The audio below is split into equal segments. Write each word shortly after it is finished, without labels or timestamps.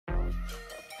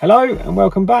Hello and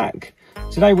welcome back.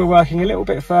 Today we're working a little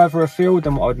bit further afield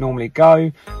than what I'd normally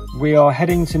go. We are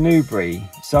heading to Newbury.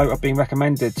 So I've been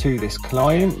recommended to this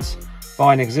client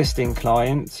by an existing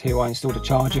client who I installed a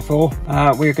charger for.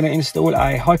 We're going to install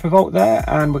a Hypervolt there,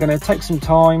 and we're going to take some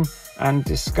time and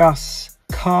discuss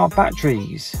car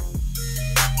batteries.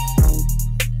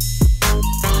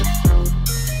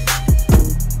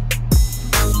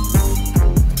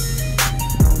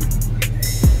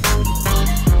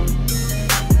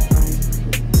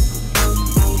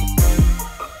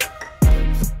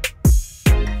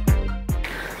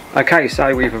 Okay,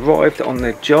 so we've arrived on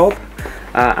the job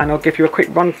and I'll give you a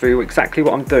quick run through exactly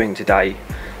what I'm doing today.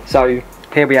 So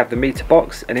here we have the meter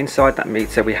box, and inside that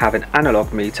meter we have an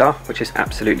analog meter, which is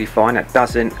absolutely fine. It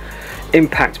doesn't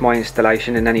impact my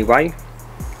installation in any way.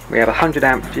 We have a 100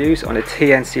 amp fuse on a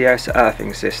TNCS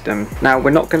earthing system. Now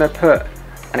we're not going to put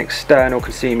an external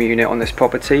consumer unit on this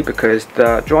property because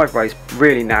the driveway is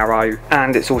really narrow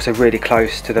and it's also really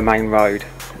close to the main road.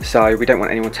 So we don't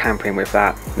want anyone tampering with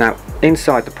that. Now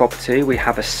inside the property we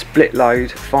have a split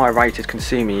load fire rated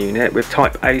consumer unit with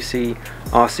type AC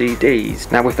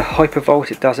RCDs. Now with the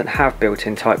Hypervolt it doesn't have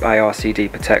built-in type A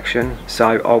RCD protection,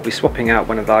 so I'll be swapping out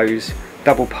one of those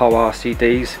double pole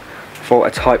RCDs for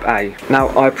a type A. Now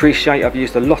I appreciate I've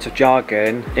used a lot of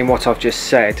jargon in what I've just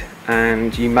said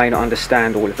and you may not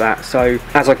understand all of that, so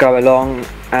as I go along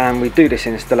and we do this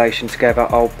installation together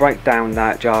I'll break down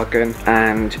that jargon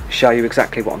and show you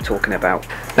exactly what I'm talking about.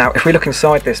 Now if we look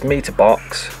inside this meter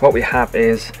box, what we have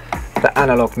is the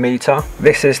analog meter.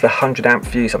 This is the 100 amp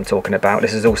fuse I'm talking about.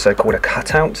 This is also called a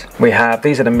cutout.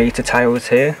 These are the meter tails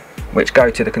here which go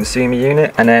to the consumer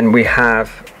unit, and then we have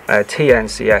a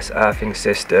TNCS earthing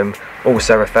system,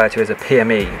 also referred to as a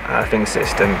PME earthing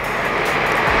system.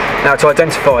 Now to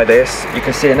identify this, you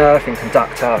can see an earthing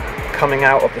conductor coming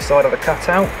out of the side of the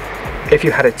cutout. If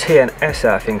you had a TNS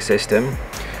earthing system,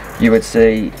 you would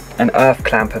see an earth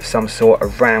clamp of some sort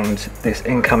around this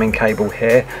incoming cable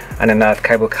here and an earth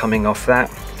cable coming off that.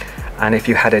 And if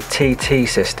you had a TT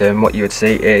system, what you would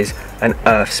see is an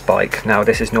earth spike. Now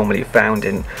this is normally found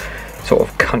in sort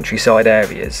of countryside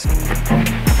areas.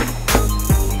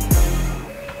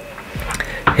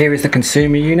 Here is the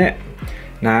consumer unit.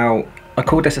 Now I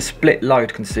call this a split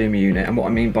load consumer unit, and what I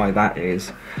mean by that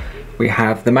is we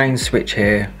have the main switch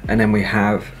here and then we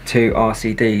have two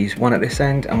RCDs, one at this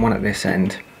end and one at this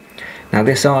end. Now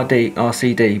this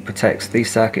RCD protects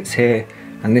these circuits here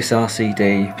and this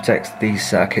RCD protects these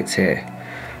circuits here.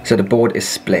 So the board is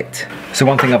split. So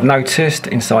one thing I've noticed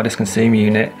inside this consumer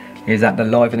unit is that the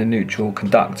live and the neutral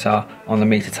conductor on the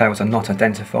meter tails are not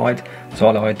identified, so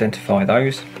I'll identify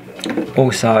those.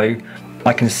 Also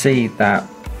I can see that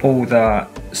all the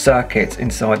circuits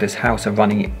inside this house are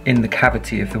running in the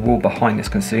cavity of the wall behind this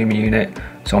consumer unit,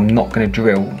 so I'm not going to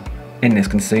drill in this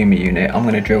consumer unit. I'm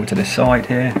going to drill to the side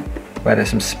here where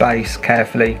there's some space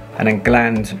carefully, and then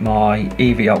gland my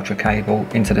EV Ultra cable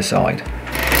into the side.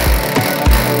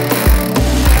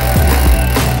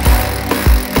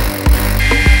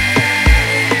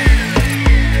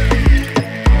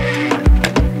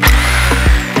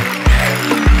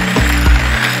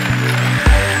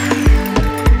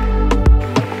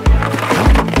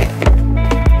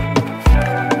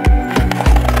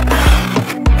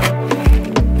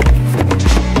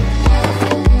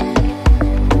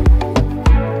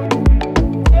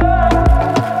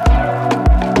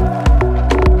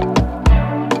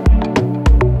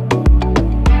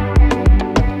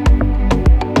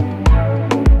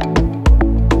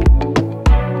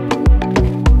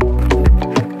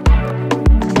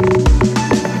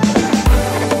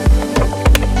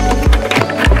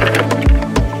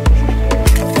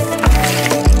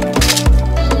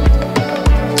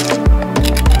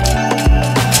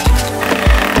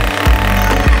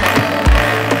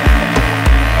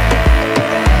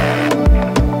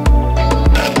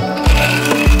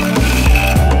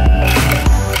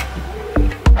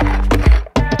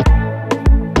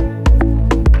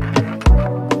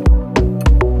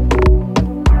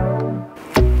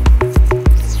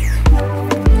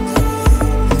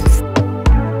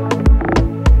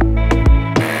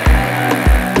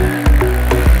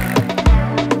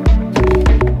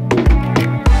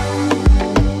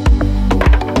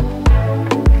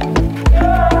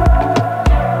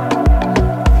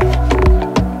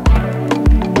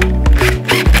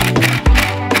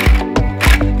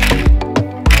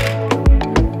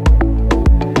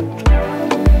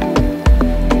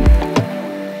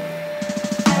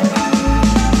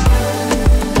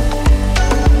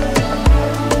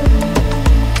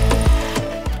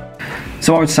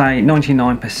 So I would say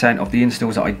 99% of the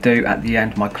installs that I do at the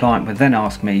end, my client would then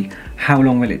ask me, how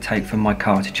long will it take for my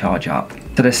car to charge up?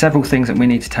 So there's several things that we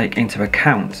need to take into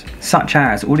account, such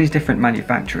as all these different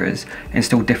manufacturers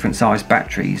install different size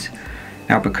batteries.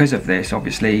 Now because of this,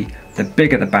 obviously, the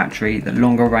bigger the battery, the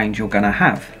longer range you're going to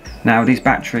have. Now these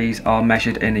batteries are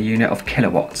measured in a unit of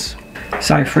kilowatts.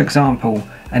 So for example,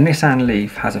 a Nissan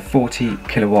Leaf has a 40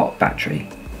 kilowatt battery.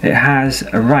 It has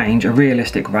a range, a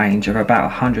realistic range of about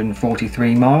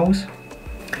 143 miles.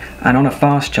 And on a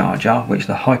fast charger, which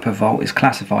the Hypervolt is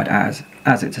classified as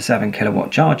it's a 7 kilowatt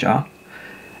charger,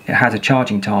 it has a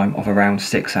charging time of around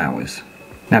 6 hours.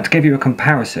 Now to give you a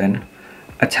comparison,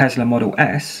 a Tesla Model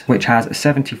S, which has a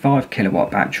 75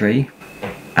 kilowatt battery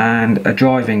and a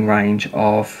driving range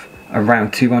of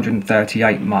around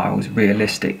 238 miles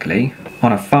realistically,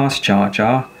 on a fast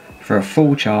charger, for a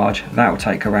full charge, that will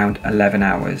take around 11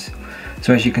 hours.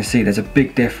 So as you can see, there's a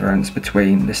big difference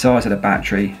between the size of the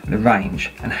battery, the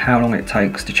range, and how long it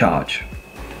takes to charge.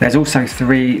 There's also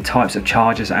 3 types of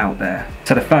chargers out there.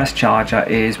 So the first charger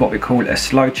is what we call a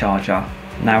slow charger.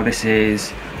 Now this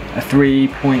is a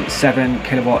 3.7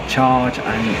 kilowatt charge,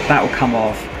 and that will come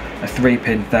off a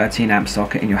 3-pin 13 amp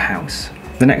socket in your house.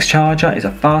 The next charger is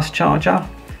a fast charger.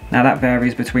 Now that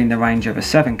varies between the range of a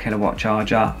 7 kilowatt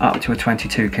charger up to a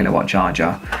 22 kilowatt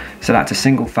charger. So that's a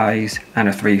single phase and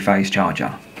a 3-phase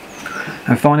charger.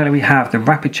 And finally we have the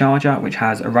rapid charger, which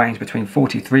has a range between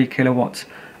 43 kilowatts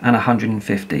and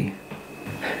 150.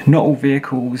 Not all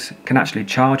vehicles can actually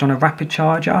charge on a rapid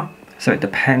charger, so it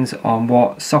depends on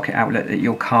what socket outlet that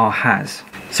your car has.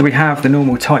 So we have the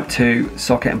normal Type 2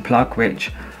 socket and plug,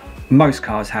 which most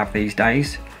cars have these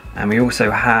days. And we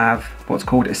also have what's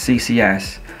called a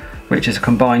CCS, which is a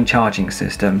combined charging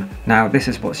system. Now this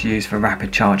is what's used for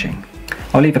rapid charging.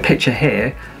 I'll leave a picture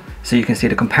here so you can see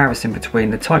the comparison between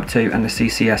the Type 2 and the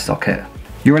CCS socket.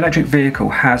 Your electric vehicle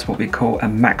has what we call a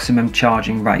maximum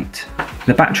charging rate.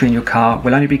 The battery in your car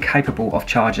will only be capable of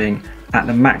charging at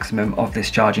the maximum of this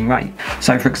charging rate.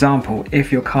 So for example, if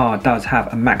your car does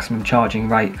have a maximum charging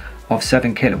rate of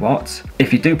 7 kilowatts,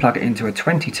 if you do plug it into a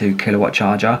 22 kilowatt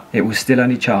charger, it will still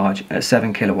only charge at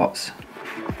 7 kilowatts.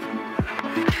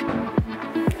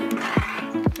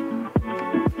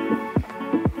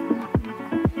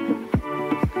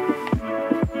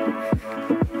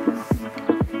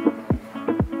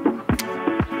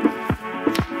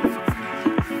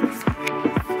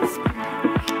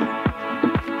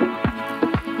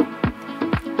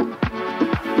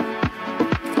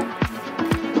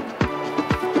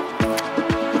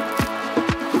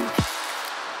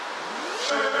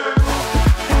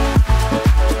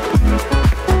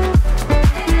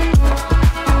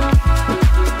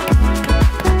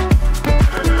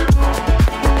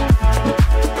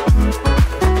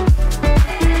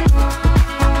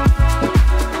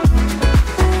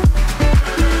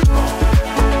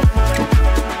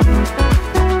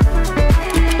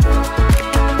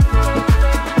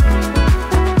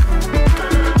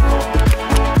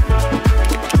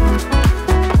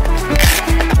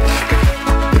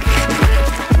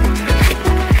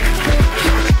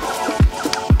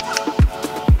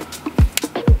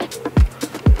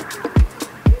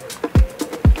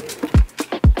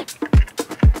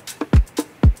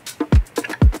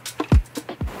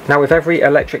 Now with every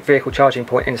electric vehicle charging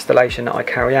point installation that I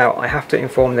carry out, I have to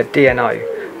inform the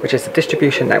DNO, which is the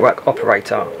Distribution Network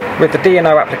Operator. With the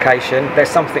DNO application, there's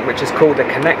something which is called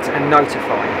a Connect and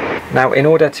Notify. Now in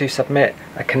order to submit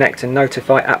a Connect and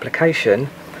Notify application,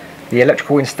 the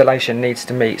electrical installation needs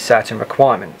to meet certain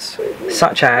requirements,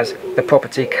 such as the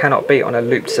property cannot be on a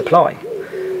looped supply.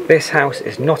 This house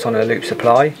is not on a loop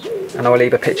supply, and I'll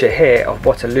leave a picture here of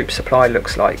what a loop supply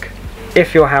looks like.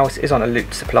 If your house is on a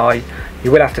looped supply,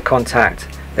 you will have to contact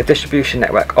the distribution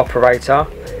network operator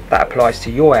that applies to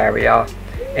your area,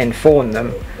 inform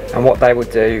them, and what they will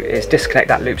do is disconnect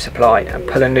that loop supply and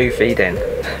pull a new feed in.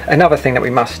 Another thing that we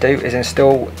must do is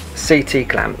install CT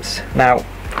clamps. Now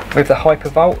with the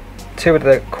Hypervolt, 2 of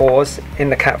the cores in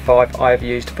the Cat 5 I have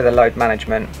used for the load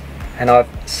management, and I've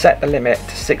set the limit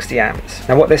to 60 amps.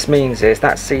 Now what this means is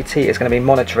that CT is going to be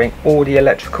monitoring all the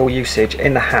electrical usage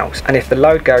in the house, and if the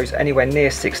load goes anywhere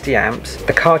near 60 amps,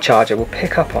 the car charger will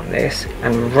pick up on this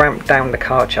and ramp down the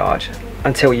car charge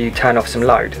until you turn off some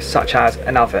load, such as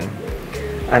an oven.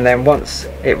 And then once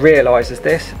it realises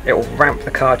this, it will ramp the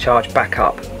car charge back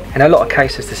up. In a lot of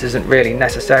cases this isn't really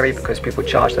necessary because people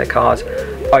charge their cars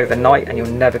overnight and you're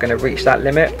never going to reach that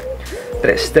limit, but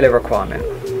it's still a requirement.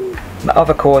 The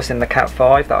other cores in the Cat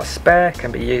 5 that are spare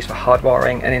can be used for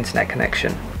hardwiring and internet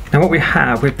connection. Now what we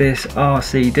have with this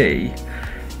RCD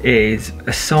is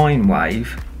a sine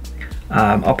wave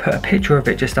I'll put a picture of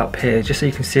it just up here just so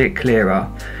you can see it clearer,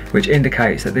 which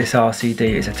indicates that this RCD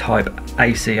is a type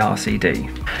AC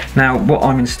RCD. Now what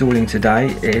I'm installing today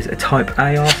is a type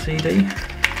A RCD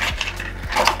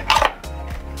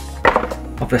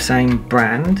of the same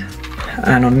brand,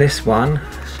 and on this one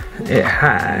it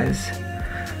has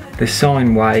the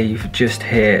sine wave just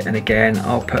here, and again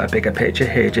I'll put a bigger picture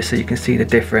here just so you can see the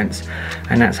difference,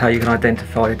 and that's how you can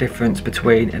identify the difference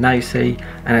between an AC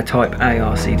and a type A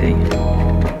RCD.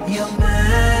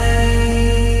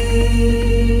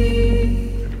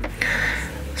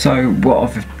 So what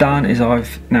I've done is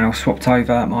I've now swapped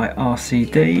over my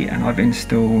RCD and I've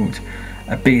installed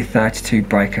a B32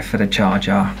 breaker for the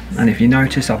charger, and if you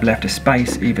notice I've left a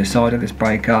space either side of this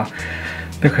breaker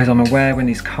because I'm aware when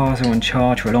these cars are on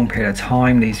charge for a long period of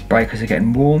time these breakers are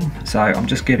getting warm, so I'm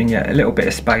just giving it a little bit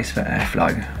of space for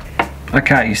airflow.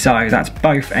 Okay, so that's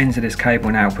both ends of this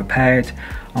cable now prepared.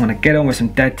 I'm going to get on with some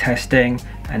dead testing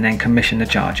and then commission the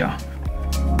charger.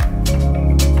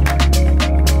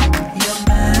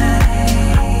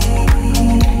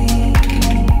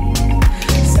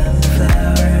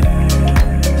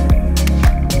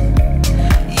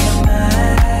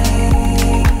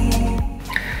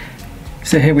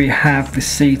 So here we have the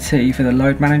CT for the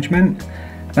load management.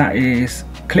 That is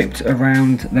clipped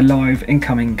around the live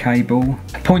incoming cable,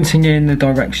 pointing in the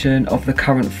direction of the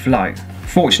current flow.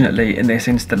 Fortunately in this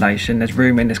installation there's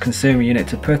room in this consumer unit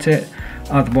to put it,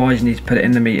 otherwise you need to put it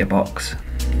in the meter box.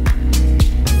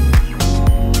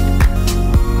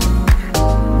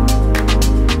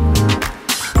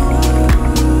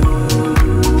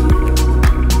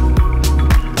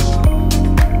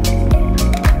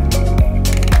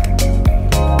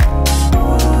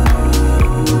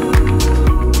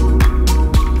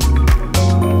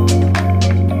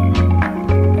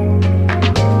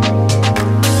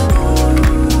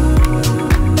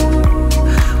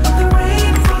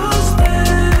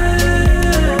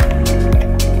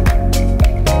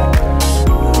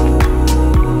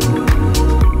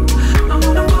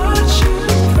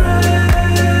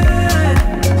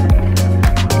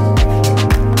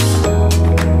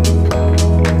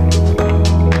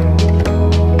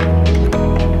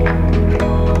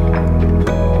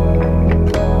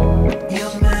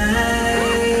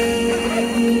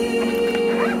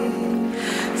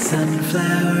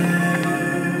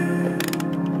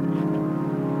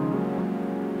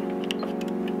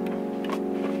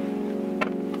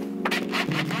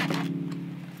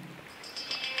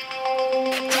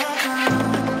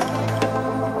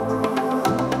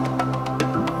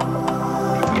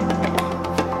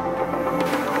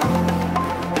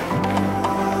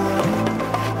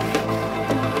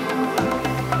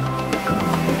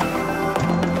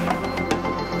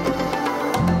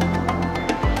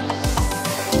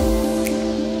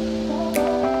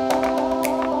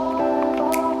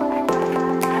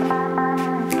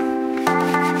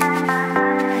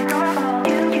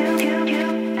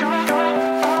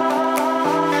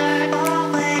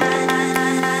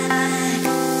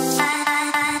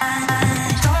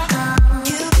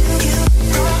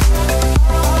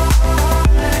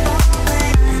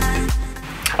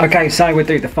 Okay, so we'll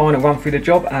do the final run through the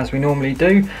job as we normally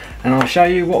do, and I'll show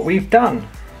you what we've done.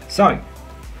 So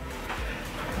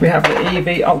we have the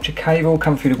EV Ultra cable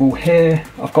come through the wall here.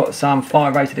 I've got some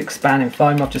fire rated expanding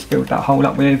foam I've just filled that hole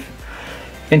up with,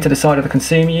 into the side of the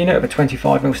consumer unit of a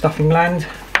 25mm stuffing gland.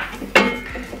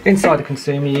 Inside the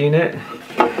consumer unit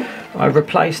I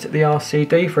replaced the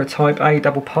RCD for a type A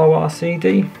double pole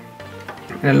RCD,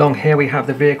 and along here we have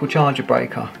the vehicle charger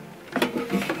breaker.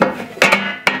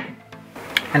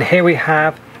 And here we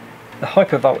have the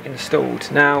Hypervolt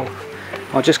installed. Now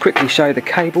I'll just quickly show you the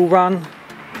cable run.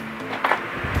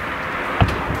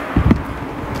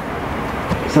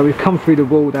 So we've come through the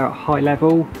wall there at high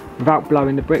level without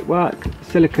blowing the brickwork,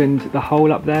 siliconed the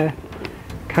hole up there.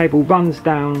 Cable runs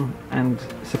down and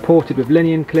supported with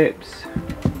linion clips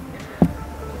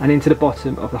and into the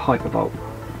bottom of the Hypervolt.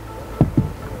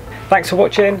 Thanks for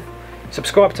watching.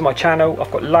 Subscribe to my channel.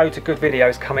 I've got loads of good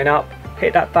videos coming up.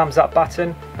 Hit that thumbs up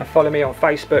button and follow me on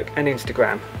Facebook and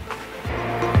Instagram.